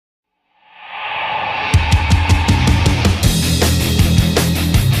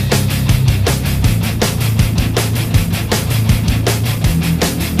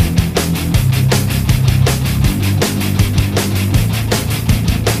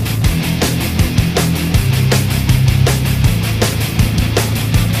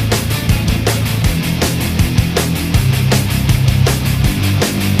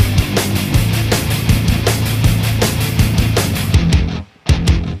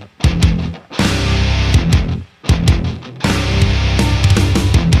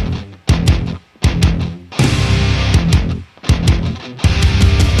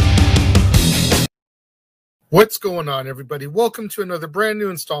What's going on, everybody? Welcome to another brand new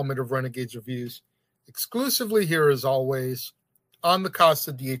installment of Renegades Reviews, exclusively here as always on the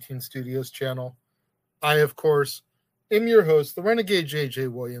Casa D18 Studios channel. I, of course, am your host, the Renegade J.J.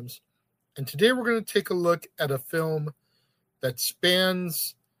 Williams, and today we're going to take a look at a film that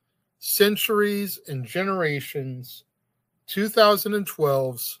spans centuries and generations,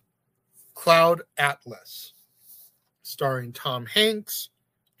 2012's Cloud Atlas, starring Tom Hanks,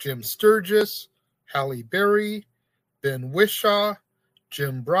 Jim Sturgis, Halle Berry, Ben Whishaw,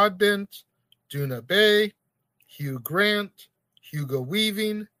 Jim Broadbent, Duna Bay, Hugh Grant, Hugo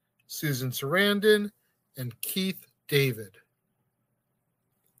Weaving, Susan Sarandon, and Keith David.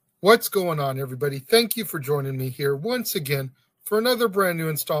 What's going on, everybody? Thank you for joining me here once again for another brand new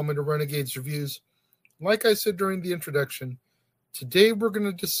installment of Renegades Reviews. Like I said during the introduction, today we're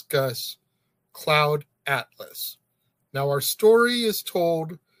going to discuss Cloud Atlas. Now, our story is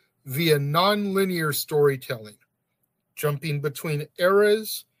told via non-linear storytelling, jumping between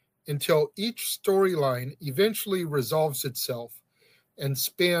eras until each storyline eventually resolves itself and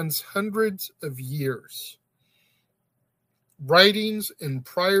spans hundreds of years. Writings in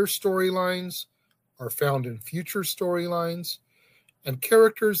prior storylines are found in future storylines, and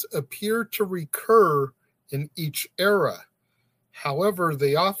characters appear to recur in each era. However,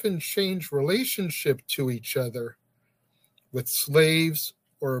 they often change relationship to each other, with slaves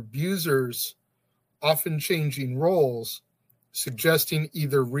or abusers often changing roles, suggesting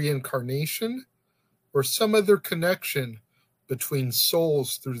either reincarnation or some other connection between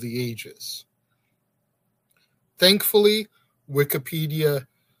souls through the ages. Thankfully, Wikipedia,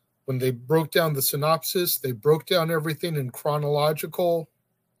 when they broke down the synopsis, they broke down everything in chronological,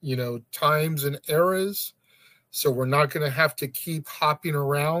 times and eras. So we're not going to have to keep hopping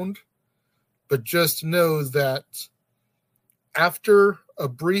around, but just know that after a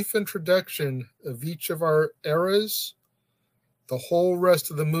brief introduction of each of our eras, the whole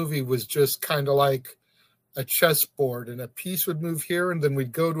rest of the movie was just kind of like a chessboard, and a piece would move here, and then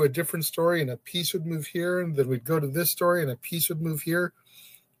we'd go to a different story, and a piece would move here, and then we'd go to this story, and a piece would move here,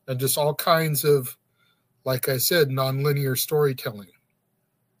 and just all kinds of, like I said, nonlinear storytelling.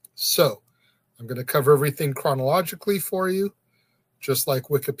 So I'm going to cover everything chronologically for you, just like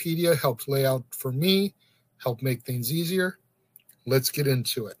Wikipedia helped lay out for me, helped make things easier. Let's get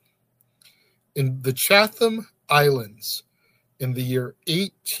into it. In the Chatham Islands, in the year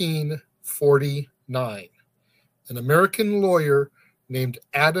 1849, an American lawyer named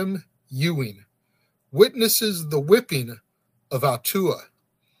Adam Ewing witnesses the whipping of Atua,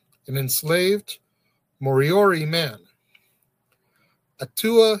 an enslaved Moriori man.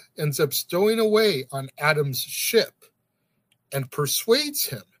 Atua ends up stowing away on Adam's ship and persuades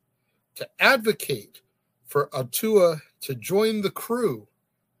him to advocate for Atua to join the crew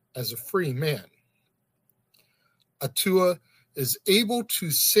as a free man. Atua is able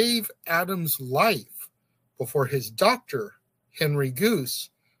to save Adam's life before his doctor, Henry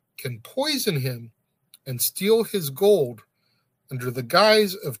Goose, can poison him and steal his gold under the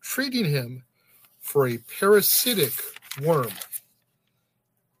guise of treating him for a parasitic worm.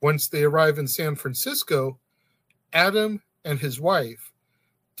 Once they arrive in San Francisco, Adam and his wife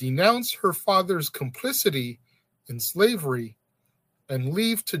denounce her father's complicity in slavery and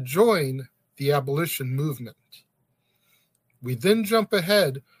leave to join the abolition movement. We then jump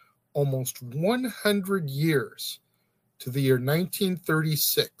ahead almost 100 years to the year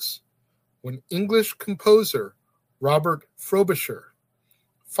 1936, when English composer Robert Frobisher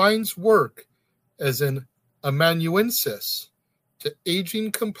finds work as an amanuensis to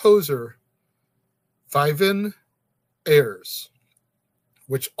aging composer Vivian Ayres,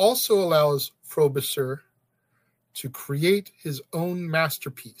 which also allows Frobisher to create his own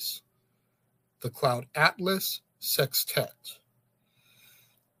masterpiece, the Cloud Atlas Sextet.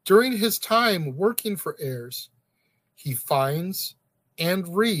 During his time working for Ayres, he finds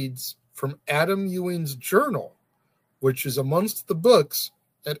and reads from Adam Ewing's journal, which is amongst the books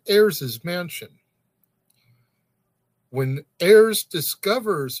at Ayres' mansion. When Ayres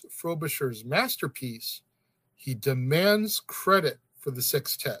discovers Frobisher's masterpiece, he demands credit for the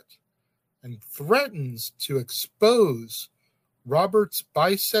sextet and threatens to expose Robert's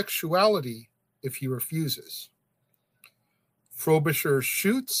bisexuality if he refuses. Frobisher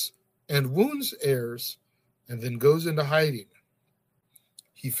shoots and wounds Ayres and then goes into hiding.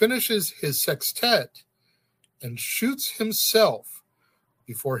 He finishes his sextet and shoots himself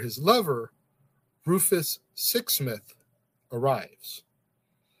before his lover, Rufus Sixsmith, arrives.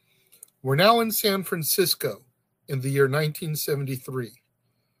 We're now in San Francisco in the year 1973,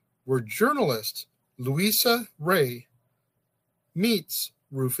 where journalist Louisa Ray meets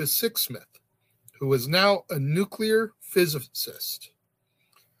Rufus Sixsmith, who was now a nuclear physicist.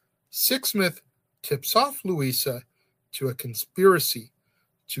 Sixsmith tips off Louisa to a conspiracy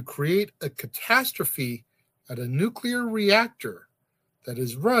to create a catastrophe at a nuclear reactor that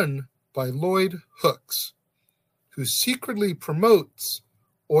is run by Lloyd Hooks, who secretly promotes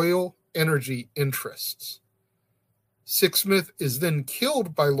oil energy interests. Sixsmith is then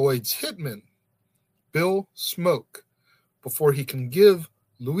killed by Lloyd's hitman, Bill Smoke, before he can give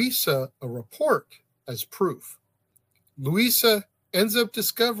Louisa a report as proof. Louisa ends up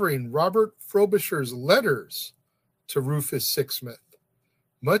discovering Robert Frobisher's letters to Rufus Sixsmith,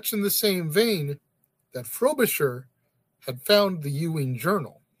 much in the same vein that Frobisher had found the Ewing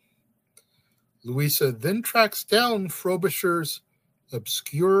Journal. Louisa then tracks down Frobisher's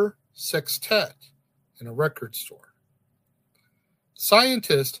obscure sextet in a record store.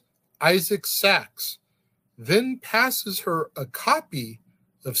 Scientist Isaac Sachs then passes her a copy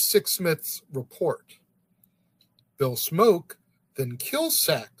of Sixsmith's report. Bill Smoke then kills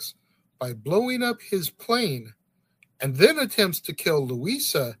Sachs by blowing up his plane and then attempts to kill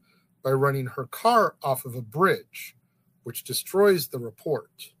Louisa by running her car off of a bridge, which destroys the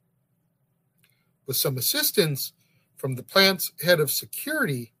report. With some assistance from the plant's head of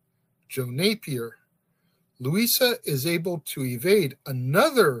security, Joe Napier, Louisa is able to evade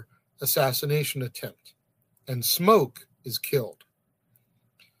another assassination attempt, and Smoke is killed.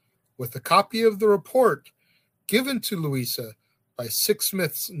 With a copy of the report given to Louisa by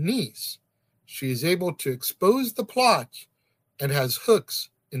Sixsmith's niece, she is able to expose the plot and has Hooks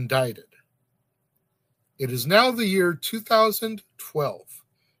indicted. It is now the year 2012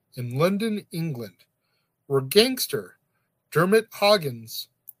 in London, England, where gangster Dermot Hoggins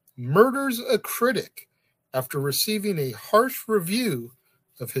murders a critic after receiving a harsh review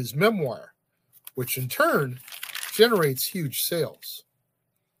of his memoir, which in turn generates huge sales.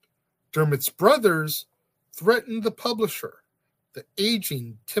 Dermot's brothers threatened the publisher, the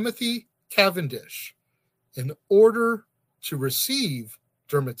aging Timothy Cavendish, in order to receive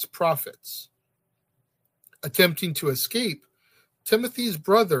Dermot's profits. Attempting to escape, Timothy's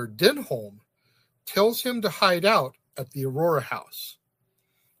brother Denholm tells him to hide out at the Aurora House.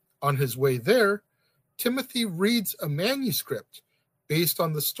 On his way there, Timothy reads a manuscript based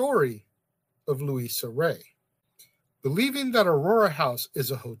on the story of Louisa Ray. Believing that Aurora House is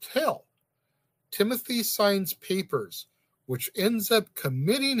a hotel, Timothy signs papers which ends up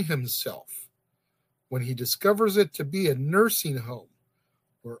committing himself when he discovers it to be a nursing home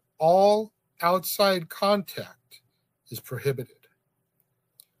where all outside contact is prohibited.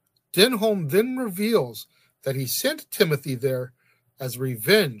 Denholm then reveals that he sent Timothy there as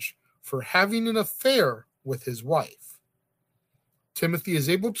revenge for having an affair with his wife. Timothy is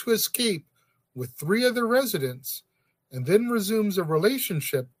able to escape with 3 other residents and then resumes a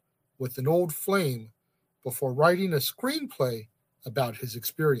relationship with an old flame before writing a screenplay about his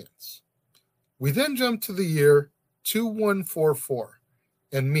experience. We then jump to the year 2144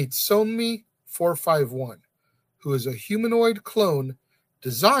 and meet Sonmi 451, who is a humanoid clone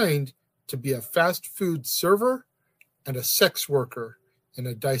designed to be a fast food server and a sex worker in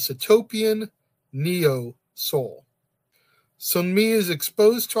a dystopian neo-soul. Sonmi is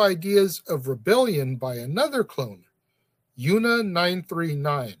exposed to ideas of rebellion by another clone, Yuna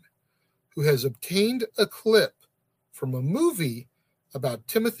 939, who has obtained a clip from a movie about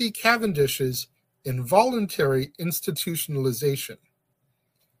Timothy Cavendish's involuntary institutionalization.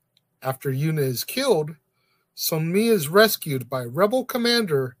 After Yuna is killed, Sonmi is rescued by rebel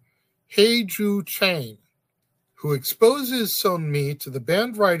commander He-Ju Chang, who exposes Sonmi to the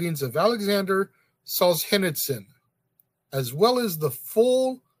banned writings of Alexander Solzhenitsyn, as well as the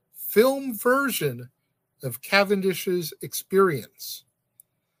full film version of Cavendish's experience.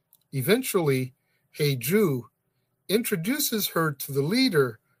 Eventually, He-Ju introduces her to the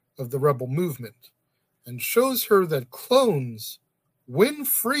leader of the rebel movement and shows her that clones, when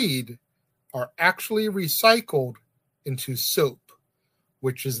freed, are actually recycled into soap,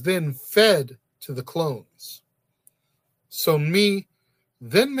 which is then fed to the clones. Sonmi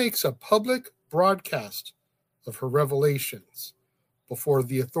then makes a public broadcast of her revelations before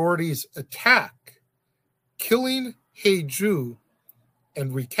the authorities attack, killing He-Ju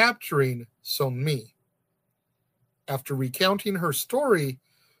and recapturing Sonmi. After recounting her story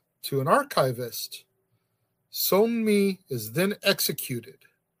to an archivist, Sonmi is then executed.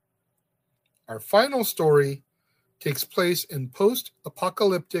 Our final story takes place in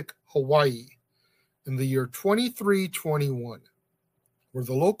post-apocalyptic Hawaii in the year 2321, where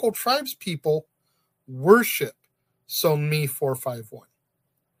the local tribespeople worship Sonmi 451.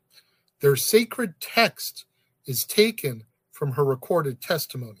 Their sacred text is taken from her recorded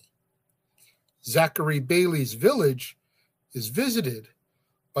testimony. Zachary Bailey's village is visited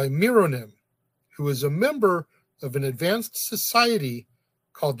by Mironim, who is a member of an advanced society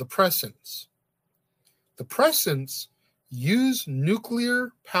called the Presence. The Presence use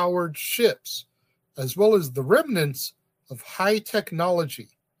nuclear-powered ships as well as the remnants of high technology,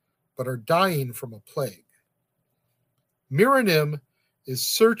 but are dying from a plague. Mironim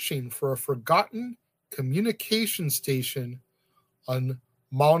is searching for a forgotten communication station on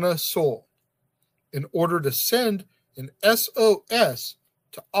Mauna Sol in order to send an SOS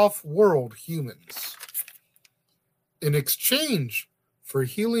to off-world humans. In exchange for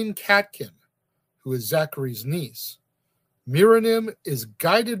healing Katkin, who is Zachary's niece, Mironim is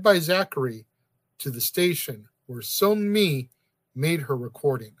guided by Zachary to the station where Sun-Mi made her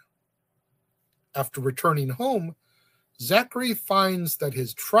recording. After returning home, Zachary finds that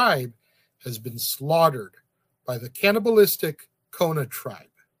his tribe has been slaughtered by the cannibalistic Kona tribe.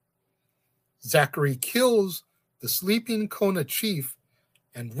 Zachary kills the sleeping Kona chief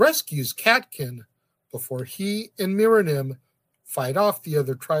and rescues Katkin before he and Mironim fight off the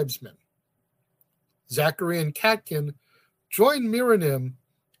other tribesmen. Zachary and Katkin join Mironim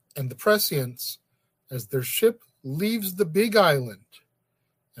and the Prescients as their ship leaves the Big Island,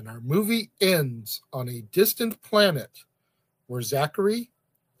 and our movie ends on a distant planet where Zachary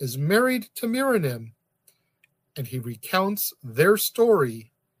is married to Mironim, and he recounts their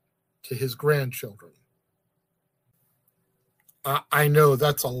story to his grandchildren. I know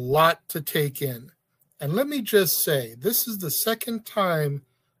that's a lot to take in. And let me just say, this is the second time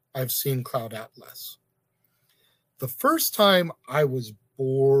I've seen Cloud Atlas. The first time I was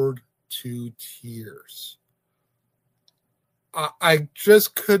bored to tears. I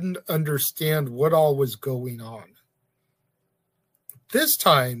just couldn't understand what all was going on. This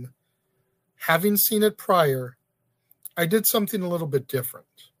time, having seen it prior, I did something a little bit different.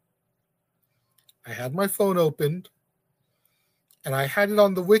 I had my phone opened, and I had it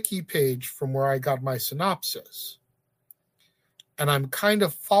on the wiki page from where I got my synopsis. And I'm kind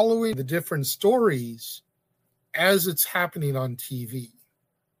of following the different stories as it's happening on TV.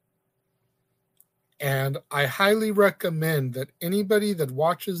 And I highly recommend that anybody that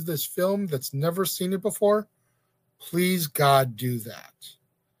watches this film that's never seen it before, please God do that.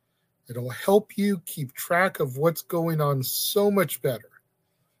 It'll help you keep track of what's going on so much better.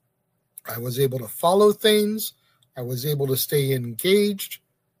 I was able to follow things. I was able to stay engaged.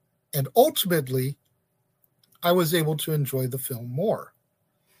 And ultimately, I was able to enjoy the film more.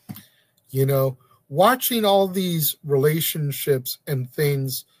 You know, watching all these relationships and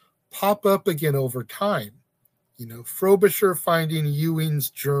things pop up again over time. You know, Frobisher finding Ewing's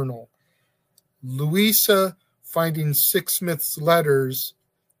journal, Louisa finding Sixsmith's letters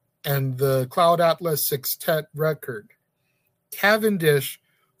and the Cloud Atlas Sextet record, Cavendish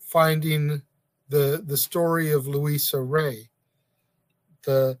finding the story of Louisa Ray,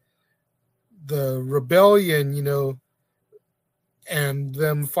 the rebellion, you know, and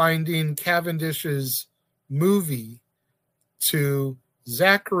them finding Cavendish's movie, to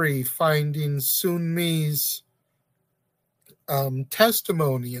Zachary finding Sun-Mi's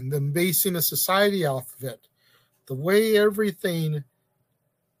testimony and them basing a society off of it. The way everything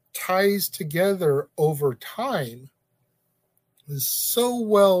ties together over time is so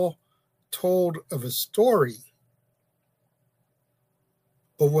well told of a story.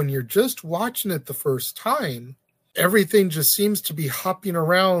 But when you're just watching it the first time, everything just seems to be hopping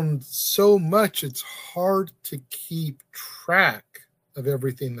around so much, it's hard to keep track of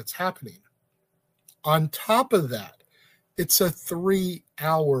everything that's happening. On top of that, it's a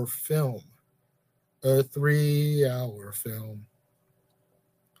 3-hour film. A 3-hour film.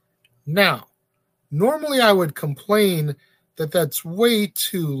 Now, normally I would complain that that's way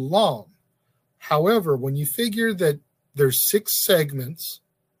too long. However, when you figure that there's 6 segments,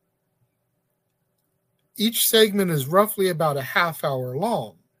 each segment is roughly about a half hour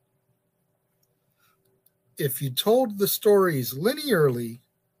long. If you told the stories linearly,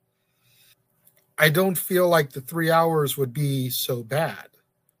 I don't feel like the 3 hours would be so bad,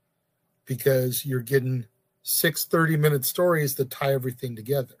 because you're getting 6 30-minute stories that tie everything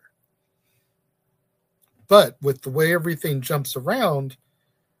together. But with the way everything jumps around,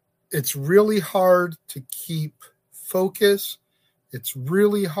 it's really hard to keep focus. It's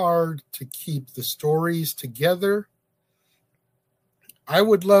really hard to keep the stories together. I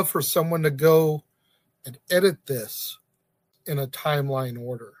would love for someone to go and edit this in a timeline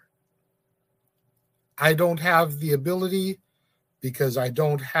order. I don't have the ability, because I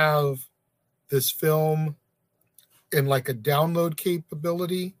don't have this film in like a download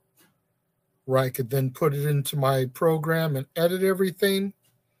capability where I could then put it into my program and edit everything.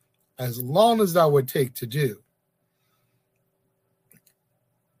 as long as that would take to do.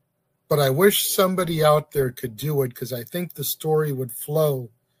 But I wish somebody out there could do it, because I think the story would flow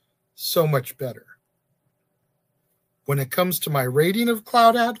so much better. When it comes to my rating of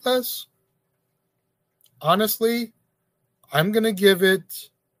Cloud Atlas, honestly, I'm going to give it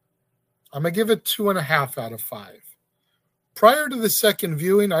 2.5 out of 5. Prior to the second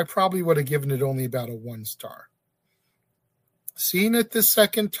viewing, I probably would have given it only about a 1 star. Seeing it the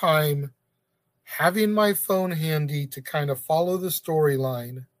second time, having my phone handy to kind of follow the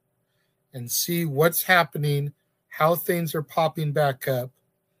storyline and see what's happening, how things are popping back up,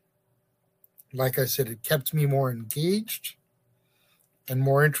 like I said, it kept me more engaged and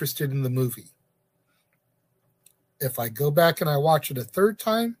more interested in the movie. If I go back and I watch it a third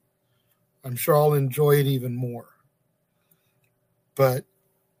time, I'm sure I'll enjoy it even more. But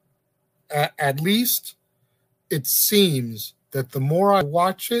at least it seems that the more I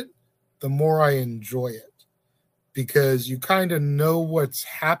watch it, the more I enjoy it, because you kind of know what's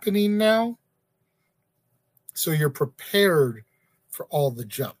happening now, so you're prepared for all the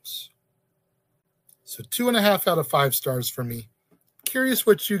jumps. So 2.5 out of 5 stars for me. Curious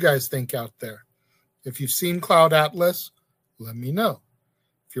what you guys think out there. If you've seen Cloud Atlas, let me know.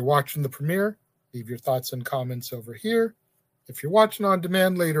 If you're watching the premiere, leave your thoughts and comments over here. If you're watching on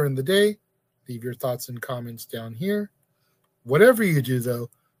demand later in the day, leave your thoughts and comments down here. Whatever you do, though,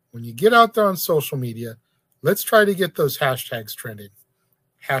 when you get out there on social media, let's try to get those hashtags trending.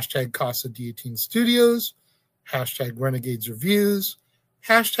 Hashtag Casa D18 Studios, hashtag Renegades Reviews,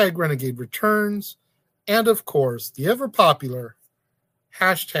 hashtag Renegade Returns, and of course, the ever popular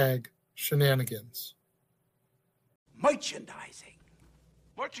hashtag Shenanigans. Merchandising.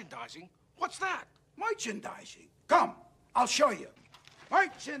 Merchandising? What's that? Merchandising. Come, I'll show you.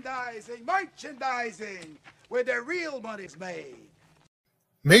 Merchandising, merchandising, where the real money's made.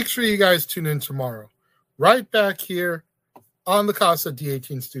 Make sure you guys tune in tomorrow, right back here on the Casa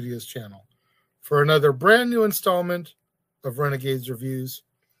D18 Studios channel, for another brand new installment of Renegades Reviews,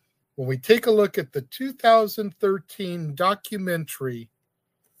 when we take a look at the 2013 documentary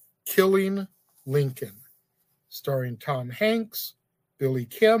Killing Lincoln, starring Tom Hanks, Billy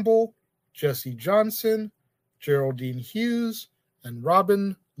Campbell, Jesse Johnson, Geraldine Hughes, and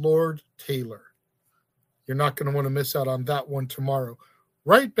Robin Lord Taylor. You're not going to want to miss out on that one tomorrow,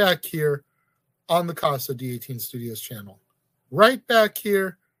 right back here on the Casa D18 Studios channel, right back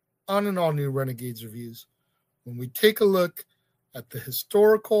here on an all-new Renegades Reviews, when we take a look at the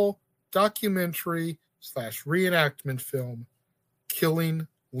historical documentary / reenactment film Killing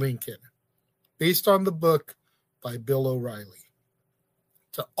Lincoln, based on the book by Bill O'Reilly.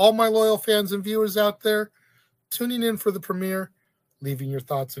 To all my loyal fans and viewers out there tuning in for the premiere, leaving your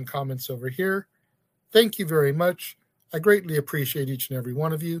thoughts and comments over here, thank you very much. I greatly appreciate each and every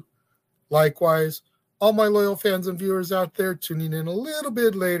one of you. Likewise, all my loyal fans and viewers out there tuning in a little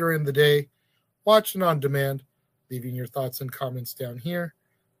bit later in the day, watching on demand, leaving your thoughts and comments down here.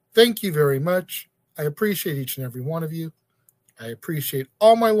 Thank you very much. I appreciate each and every one of you. I appreciate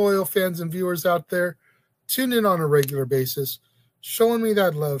all my loyal fans and viewers out there tuning in on a regular basis, showing me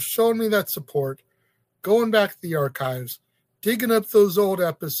that love, showing me that support, going back to the archives, digging up those old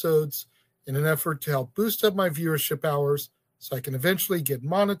episodes in an effort to help boost up my viewership hours so I can eventually get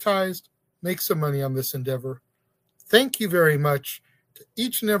monetized, make some money on this endeavor. Thank you very much to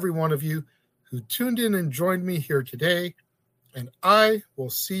each and every one of you who tuned in and joined me here today, and I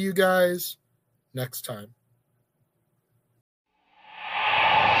will see you guys next time.